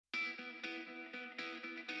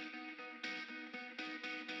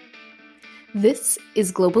This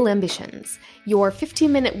is Global Ambitions, your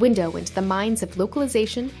 15-minute window into the minds of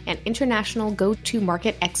localization and international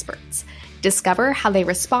go-to-market experts. Discover how they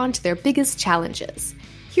respond to their biggest challenges.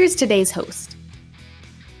 Here's today's host.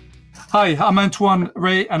 Hi, I'm Antoine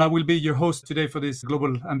Ray, and I will be your host today for this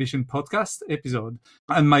Global Ambition podcast episode.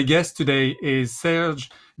 And my guest today is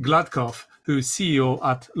Serge Gladkov, who is CEO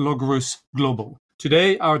at Logros Global.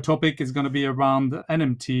 Today, our topic is going to be around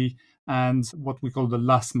NMT and what we call the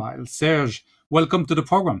last mile. Serge, welcome to the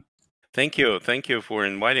program. Thank you. Thank you for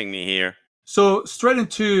inviting me here. So straight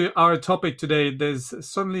into our topic today, there's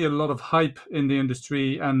suddenly a lot of hype in the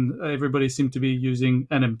industry and everybody seems to be using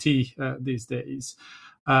NMT these days.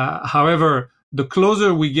 However, the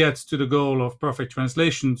closer we get to the goal of perfect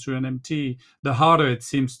translation through NMT, the harder it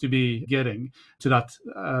seems to be getting to that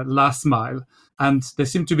last mile. And there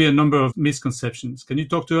seem to be a number of misconceptions. Can you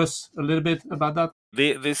talk to us a little bit about that?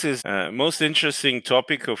 This is the most interesting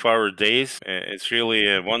topic of our days. It's really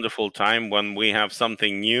a wonderful time when we have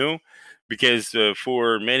something new, because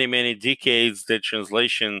for many, many decades, the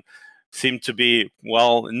translation seemed to be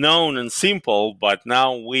well known and simple, but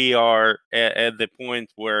now we are at the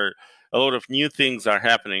point where a lot of new things are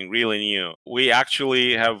happening, really new. We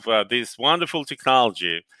actually have this wonderful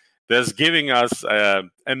technology that's giving us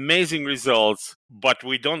amazing results, but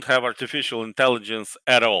we don't have artificial intelligence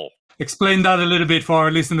at all. Explain that a little bit for our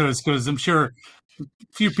listeners, because I'm sure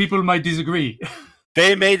few people might disagree.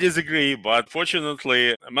 They may disagree, but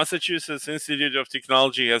fortunately, Massachusetts Institute of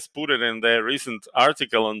Technology has put it in their recent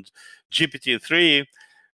article on GPT-3.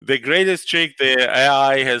 The greatest trick the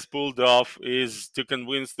AI has pulled off is to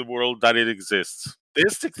convince the world that it exists.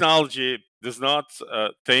 This technology does not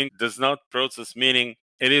think, does not process meaning.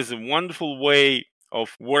 It is a wonderful way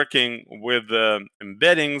of working with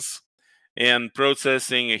embeddings and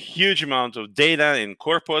processing a huge amount of data in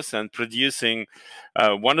corpus and producing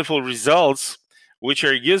wonderful results which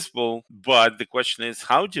are useful. But the question is,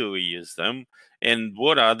 how do we use them and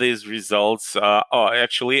what are these results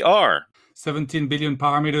actually are? 17 billion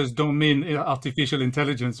parameters don't mean artificial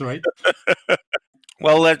intelligence, right?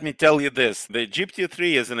 Well, let me tell you this. The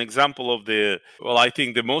GPT-3 is an example of I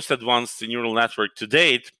think the most advanced neural network to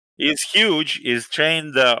date. Is huge, is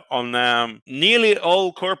trained on nearly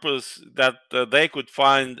all corpus that they could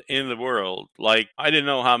find in the world. Like, I don't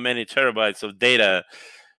know how many terabytes of data,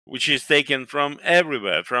 which is taken from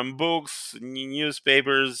everywhere, from books,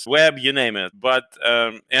 newspapers, web, you name it. But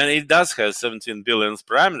and it does have 17 billion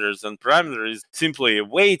parameters, and parameter is simply a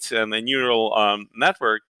weight and a neural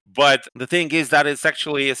network. But the thing is that it's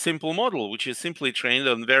actually a simple model, which is simply trained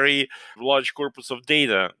on very large corpus of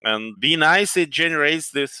data. And be nice, it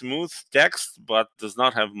generates this smooth text, but does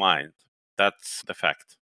not have mind. That's the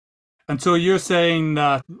fact. And so you're saying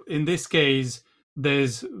that in this case,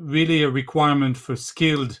 there's really a requirement for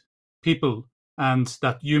skilled people and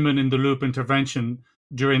that human-in-the-loop intervention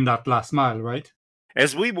during that last mile, right?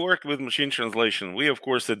 As we work with machine translation, we of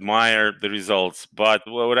course admire the results. But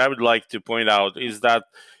what I would like to point out is that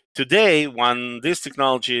today, when this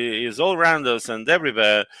technology is all around us and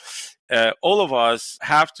everywhere, all of us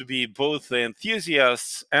have to be both the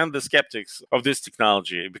enthusiasts and the skeptics of this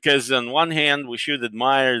technology. Because on one hand, we should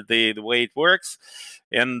admire the way it works.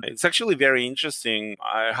 And it's actually very interesting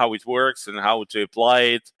how it works and how to apply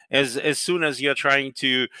it. As soon as you're trying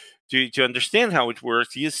to understand how it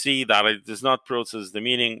works, you see that it does not process the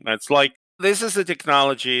meaning. It's like, this is a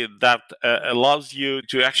technology that allows you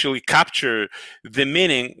to actually capture the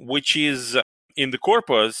meaning which is in the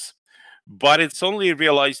corpus, but it's only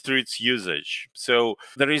realized through its usage. So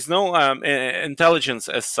there is no intelligence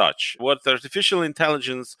as such. What artificial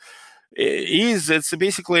intelligence is, it's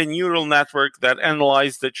basically a neural network that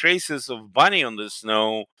analyzes the traces of bunny on the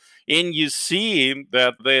snow, and you see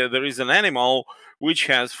that there is an animal which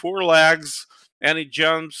has 4 legs and it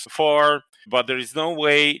jumps far, but there is no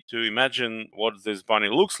way to imagine what this bunny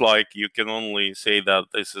looks like. You can only say that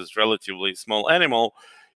this is relatively small animal.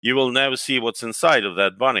 You will never see what's inside of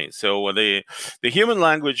that bunny. So the human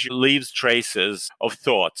language leaves traces of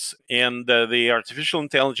thoughts, and the artificial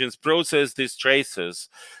intelligence processes these traces,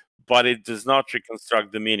 but it does not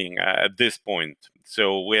reconstruct the meaning at this point.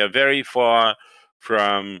 So we are very far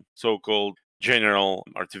from so-called general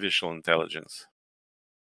artificial intelligence.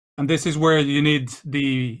 And this is where you need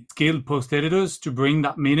the skilled post editors to bring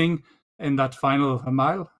that meaning in that final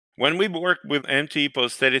mile. When we work with MT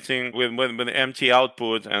post editing, with MT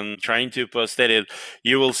output and trying to post edit,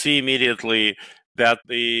 you will see immediately that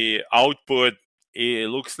the output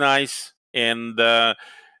looks nice, and the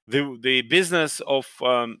the business of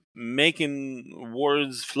making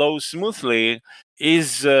words flow smoothly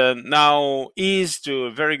is now eased to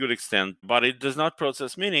a very good extent, but it does not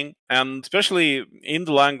process meaning. And especially in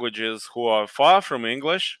the languages who are far from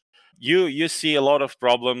English, you see a lot of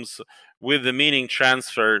problems with the meaning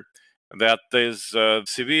transfer. That is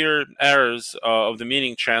severe errors of the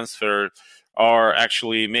meaning transfer are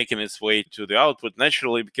actually making its way to the output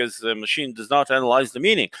naturally because the machine does not analyze the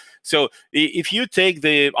meaning. So if you take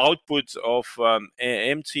the output of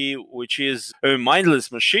MT, which is a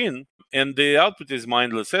mindless machine, and the output is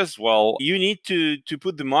mindless as well, you need to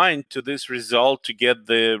put the mind to this result to get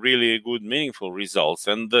the really good, meaningful results.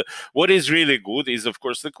 And what is really good is, of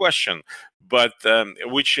course, the question, but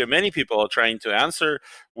which many people are trying to answer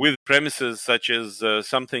with premises such as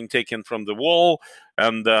something taken from the wall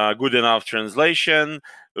and good enough translation.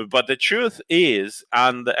 But the truth is,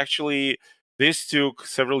 and actually this took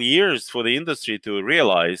several years for the industry to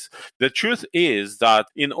realize, the truth is that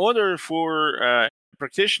in order for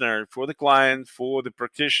practitioner, for the client, for the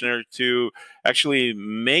practitioner to actually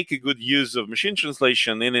make a good use of machine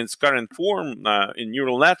translation in its current form in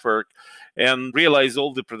neural network and realize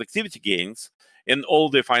all the productivity gains and all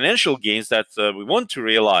the financial gains that we want to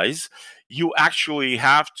realize, you actually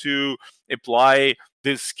have to apply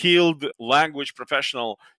the skilled language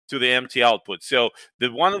professional to the MT output. So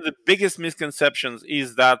one of the biggest misconceptions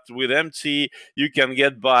is that with MT you can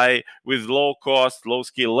get by with low cost, low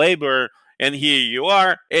skill labor, and here you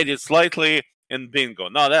are, edit slightly, and bingo.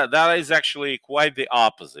 No, that is actually quite the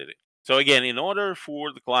opposite. So again, in order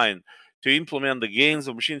for the client to implement the gains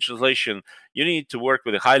of machine translation, you need to work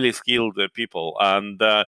with highly skilled people. And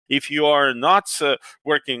if you are not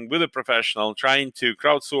working with a professional, trying to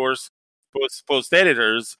crowdsource post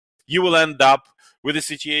editors, you will end up with a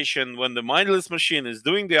situation when the mindless machine is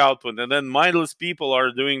doing the output, and then mindless people are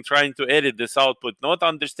trying to edit this output, not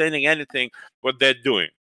understanding anything what they're doing.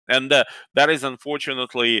 And that is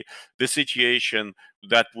unfortunately the situation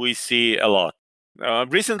that we see a lot.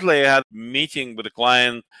 Recently, I had a meeting with a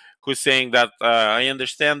client who's saying that I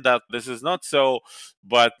understand that this is not so,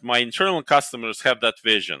 but my internal customers have that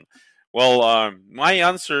vision. Well, my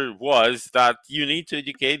answer was that you need to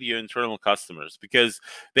educate your internal customers because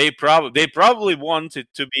they probably want it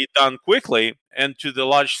to be done quickly and to the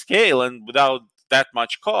large scale and without that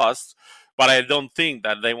much cost, but I don't think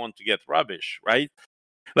that they want to get rubbish, right?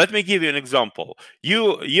 Let me give you an example.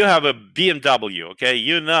 You have a BMW, okay?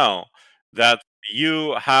 You know that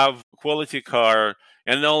you have a quality car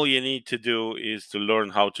and all you need to do is to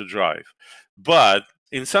learn how to drive. But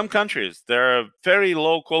in some countries, there are very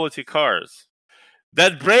low quality cars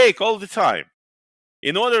that break all the time.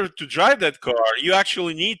 In order to drive that car, you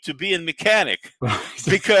actually need to be a mechanic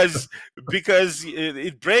because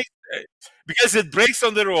it breaks because it breaks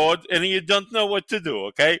on the road and you don't know what to do.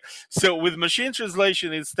 Okay, so with machine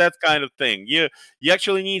translation, it's that kind of thing. You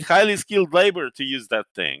actually need highly skilled labor to use that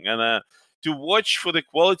thing and to watch for the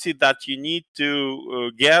quality that you need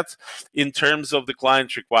to get in terms of the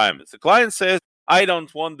client requirements. The client says, "I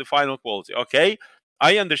don't want the final quality." Okay,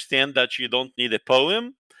 I understand that you don't need a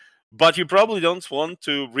poem, but you probably don't want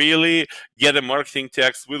to really get a marketing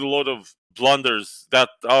text with a lot of blunders that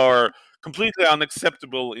are completely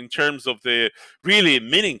unacceptable in terms of the really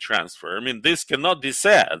meaning transfer. I mean, this cannot be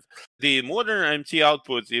said. The modern MT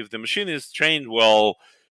output, if the machine is trained well,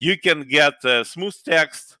 you can get smooth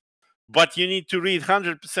text, but you need to read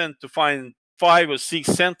 100% to find 5 or 6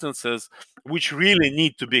 sentences which really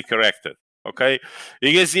need to be corrected. Okay,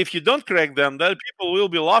 because if you don't correct them, then people will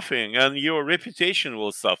be laughing and your reputation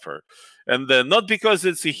will suffer. And not because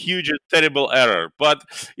it's a huge and terrible error, but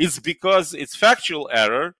it's because it's factual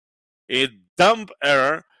error, a dumb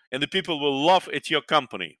error, and the people will laugh at your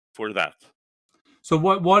company for that. So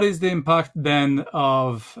what is the impact then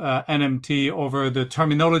of NMT over the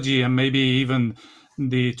terminology and maybe even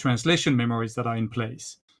the translation memories that are in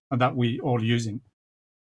place and that we all using?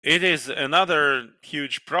 It is another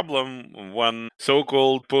huge problem when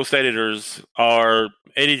so-called post-editors are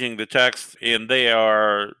editing the text and they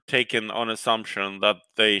are taken on assumption that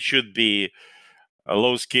they should be a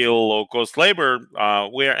low-skill, low-cost labor.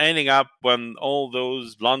 We're ending up when all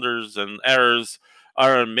those blunders and errors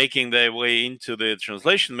are making their way into the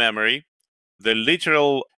translation memory. The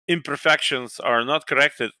literal imperfections are not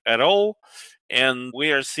corrected at all. And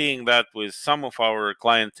we are seeing that with some of our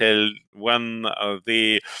clientele when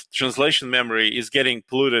the translation memory is getting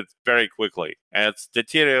polluted very quickly. It's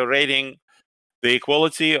deteriorating the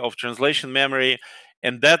quality of translation memory.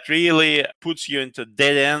 And that really puts you into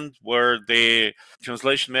dead end where the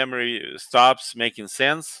translation memory stops making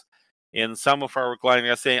sense. And some of our clients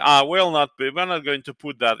are saying, we're not going to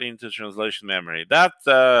put that into translation memory. That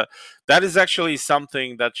is actually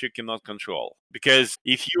something that you cannot control. Because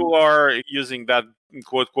if you are using that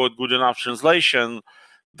quote, quote, good enough translation,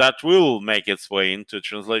 that will make its way into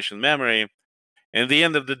translation memory. And at the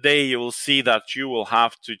end of the day, you will see that you will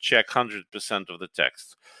have to check 100% of the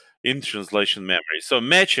text in translation memory. So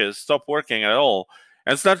matches stop working at all.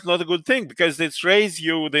 And that's not a good thing, because it's raised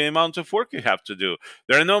you the amount of work you have to do.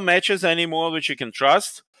 There are no matches anymore which you can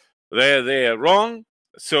trust. They are wrong.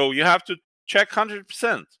 So you have to check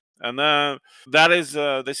 100%. And that is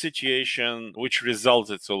the situation which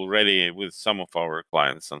resulted already with some of our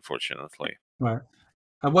clients, unfortunately. Right.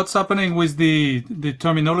 And what's happening with the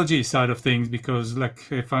terminology side of things? Because,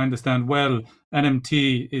 like, if I understand well,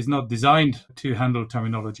 NMT is not designed to handle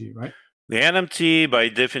terminology, right? The NMT, by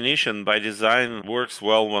definition, by design, works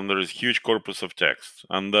well when there is huge corpus of text.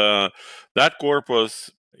 And that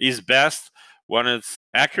corpus is best when it's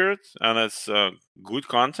accurate and it's good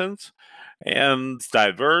content and it's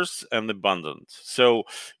diverse and abundant. So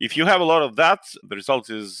if you have a lot of that, the result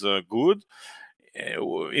is good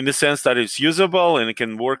in the sense that it's usable and you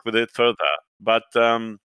can work with it further. But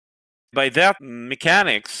by that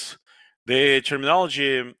mechanics, the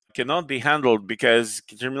terminology cannot be handled, because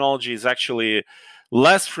terminology is actually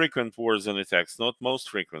less frequent words in a text, not most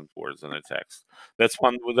frequent words in a text. That's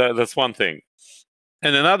one thing.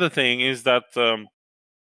 And another thing is that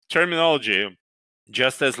terminology,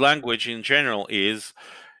 just as language in general is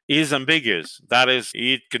ambiguous. That is,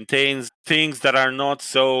 it contains things that are not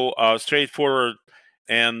so straightforward,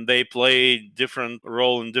 and they play different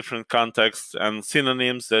role in different contexts. And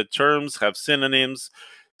synonyms, the terms have synonyms.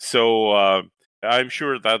 So I'm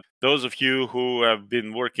sure that those of you who have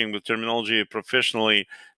been working with terminology professionally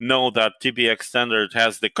know that TBX standard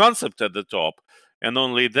has the concept at the top, and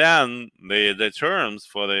only then the terms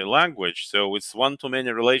for the language. So it's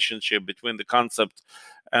one-to-many relationship between the concept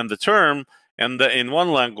and the term, and in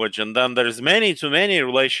one language, and then there's many-to-many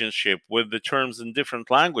relationship with the terms in different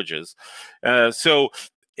languages. So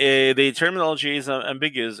the terminology is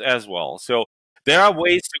ambiguous as well. So there are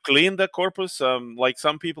ways to clean the corpus, like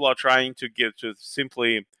some people are trying to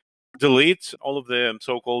simply delete all of the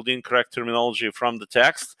so-called incorrect terminology from the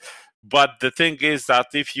text. But the thing is that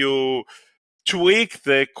if you tweak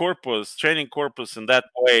the training corpus in that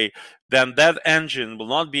way, then that engine will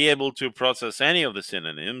not be able to process any of the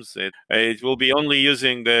synonyms. It will be only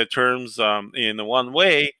using the terms in one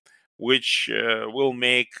way, which will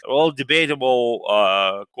make all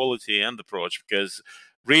debatable quality and approach, because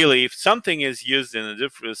really, if something is used in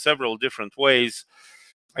several different ways,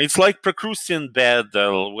 it's like Procrustean bed,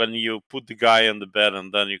 when you put the guy on the bed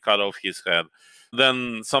and then you cut off his head.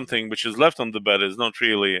 Then something which is left on the bed is not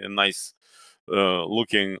really a nice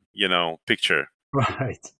looking, picture.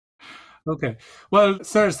 Right. Okay. Well,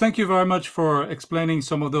 Serge, thank you very much for explaining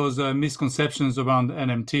some of those misconceptions around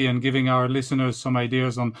NMT and giving our listeners some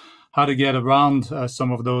ideas on how to get around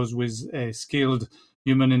some of those with a skilled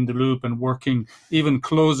human in the loop and working even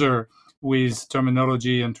closer with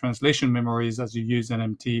terminology and translation memories as you use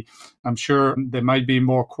NMT. I'm sure there might be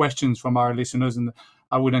more questions from our listeners, and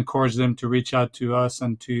I would encourage them to reach out to us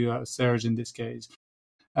and to Serge in this case.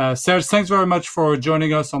 Serge, thanks very much for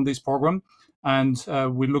joining us on this program, and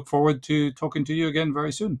we look forward to talking to you again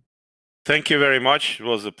very soon. Thank you very much. It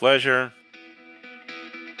was a pleasure.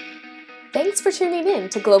 Thanks for tuning in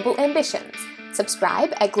to Global Ambitions.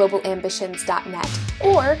 Subscribe at globalambitions.net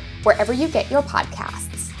or wherever you get your podcasts.